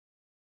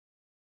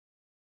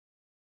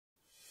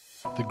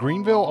The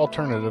Greenville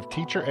Alternative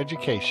Teacher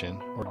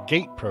Education, or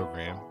GATE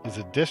program, is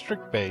a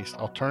district-based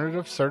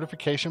alternative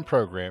certification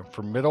program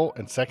for middle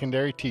and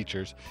secondary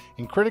teachers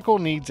in critical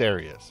needs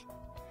areas.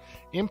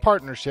 In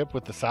partnership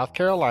with the South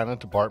Carolina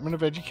Department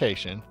of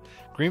Education,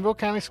 Greenville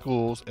County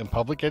Schools, and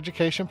public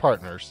education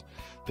partners,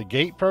 the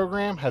GATE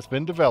program has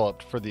been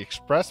developed for the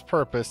express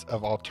purpose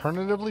of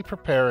alternatively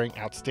preparing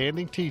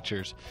outstanding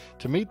teachers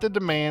to meet the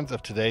demands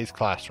of today's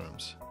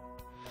classrooms.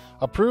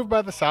 Approved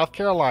by the South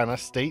Carolina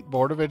State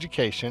Board of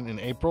Education in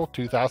April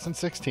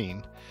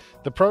 2016,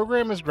 the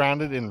program is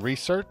grounded in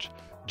research,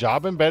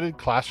 job-embedded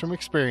classroom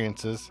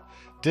experiences,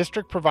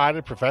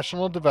 district-provided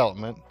professional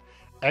development,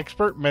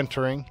 expert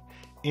mentoring,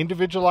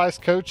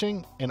 individualized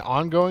coaching, and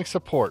ongoing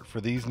support for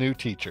these new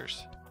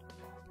teachers.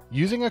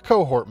 Using a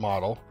cohort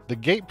model, the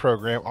GATE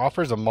program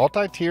offers a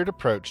multi-tiered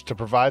approach to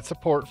provide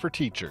support for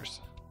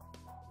teachers.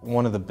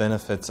 One of the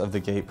benefits of the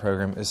GATE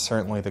program is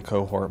certainly the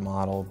cohort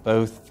model,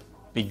 both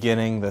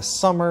beginning this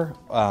summer,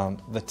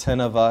 the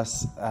 10 of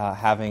us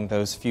having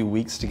those few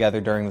weeks together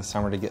during the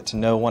summer to get to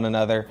know one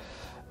another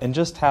and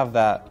just have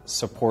that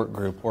support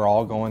group. We're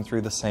all going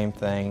through the same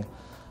thing.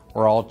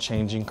 We're all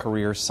changing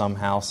careers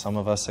somehow, some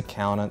of us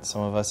accountants,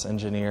 some of us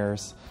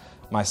engineers,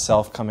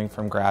 myself coming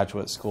from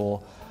graduate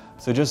school.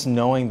 So just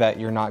knowing that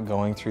you're not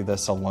going through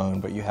this alone,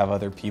 but you have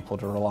other people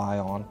to rely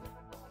on.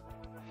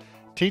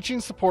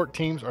 Teaching support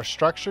teams are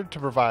structured to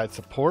provide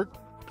support,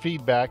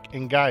 feedback,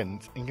 and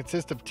guidance, and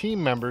consist of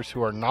team members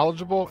who are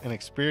knowledgeable and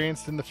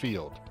experienced in the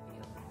field.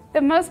 The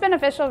most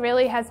beneficial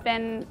really has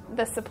been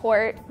the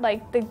support,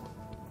 like the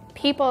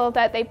people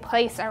that they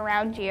place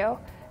around you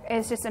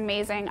is just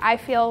amazing. I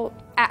feel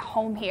at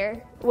home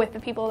here with the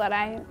people that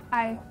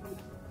I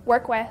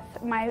work with.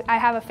 I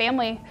have a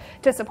family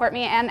to support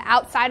me, and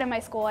outside of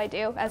my school I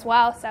do as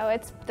well, so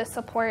the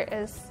support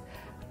is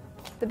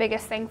the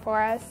biggest thing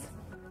for us.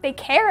 They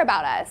care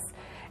about us,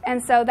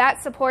 and so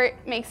that support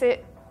makes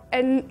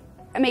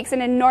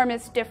an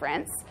enormous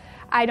difference.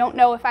 I don't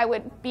know if I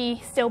would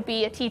still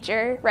be a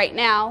teacher right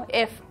now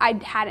if I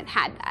hadn't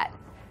had that.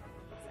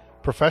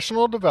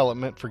 Professional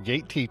development for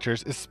GATE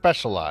teachers is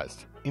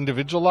specialized,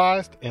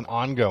 individualized, and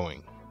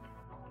ongoing.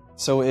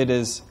 So it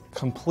is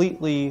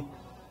completely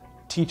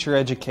teacher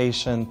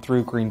education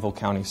through Greenville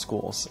County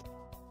Schools.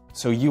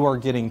 So you are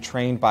getting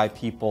trained by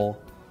people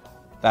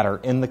that are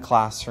in the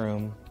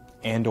classroom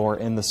and or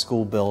in the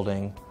school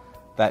building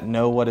that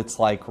know what it's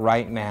like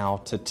right now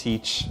to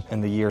teach in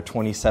the year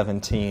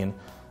 2017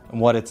 and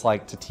what it's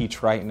like to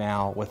teach right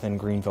now within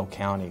Greenville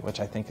County, which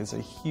I think is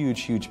a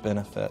huge, huge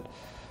benefit.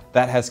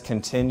 That has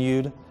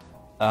continued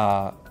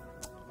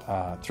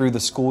through the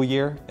school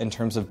year in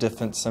terms of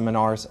different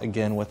seminars,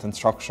 again with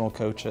instructional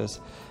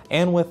coaches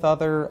and with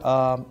other,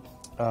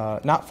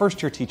 not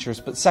first-year teachers,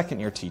 but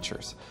second-year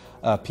teachers,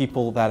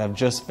 people that have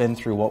just been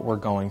through what we're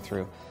going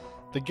through.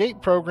 The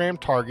GATE program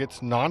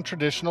targets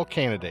non-traditional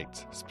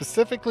candidates,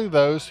 specifically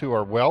those who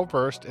are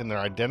well-versed in their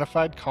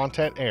identified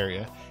content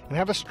area and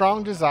have a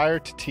strong desire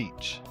to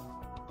teach.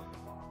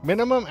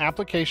 Minimum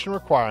application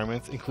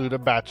requirements include a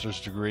bachelor's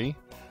degree,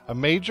 a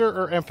major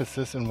or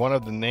emphasis in one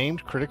of the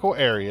named critical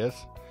areas,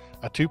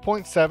 a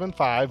 2.75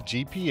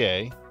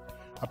 GPA,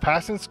 a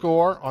passing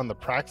score on the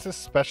Praxis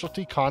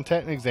Specialty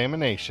Content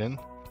Examination,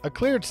 a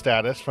cleared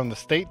status from the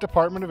State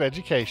Department of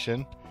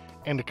Education,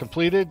 and a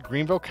completed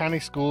Greenville County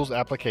Schools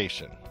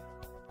application.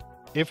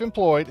 If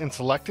employed and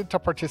selected to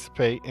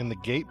participate in the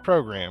GATE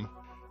program,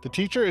 the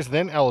teacher is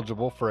then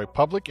eligible for a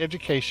Public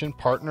Education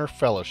Partner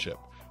Fellowship,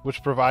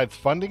 which provides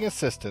funding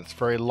assistance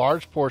for a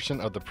large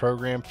portion of the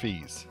program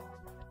fees.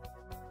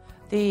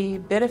 The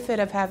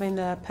benefit of having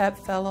the PEP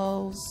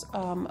Fellows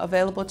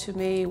available to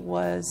me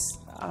was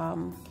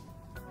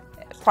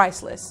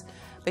priceless.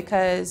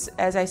 Because,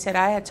 as I said,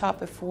 I had taught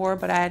before,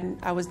 but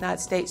I was not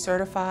state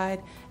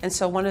certified, and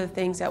so one of the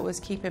things that was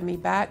keeping me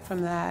back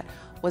from that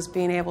was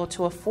being able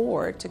to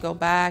afford to go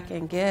back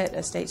and get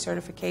a state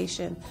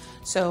certification.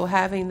 So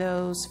having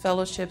those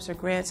fellowships or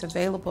grants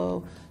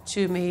available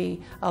to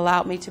me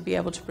allowed me to be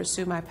able to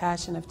pursue my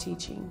passion of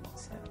teaching.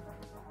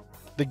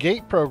 The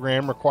GATE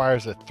program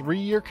requires a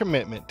 3-year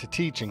commitment to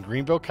teach in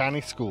Greenville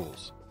County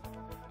Schools.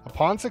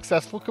 Upon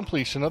successful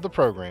completion of the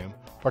program,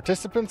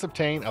 participants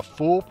obtain a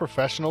full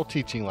professional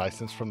teaching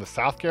license from the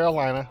South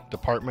Carolina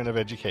Department of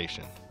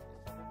Education.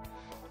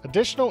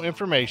 Additional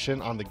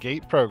information on the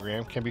GATE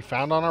program can be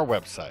found on our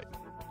website.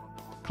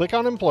 Click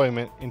on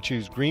Employment and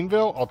choose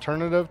Greenville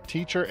Alternative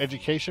Teacher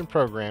Education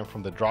Program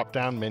from the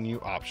drop-down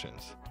menu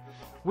options.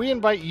 We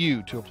invite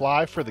you to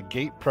apply for the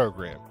GATE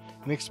program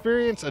and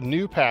experience a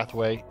new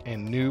pathway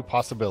and new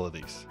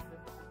possibilities.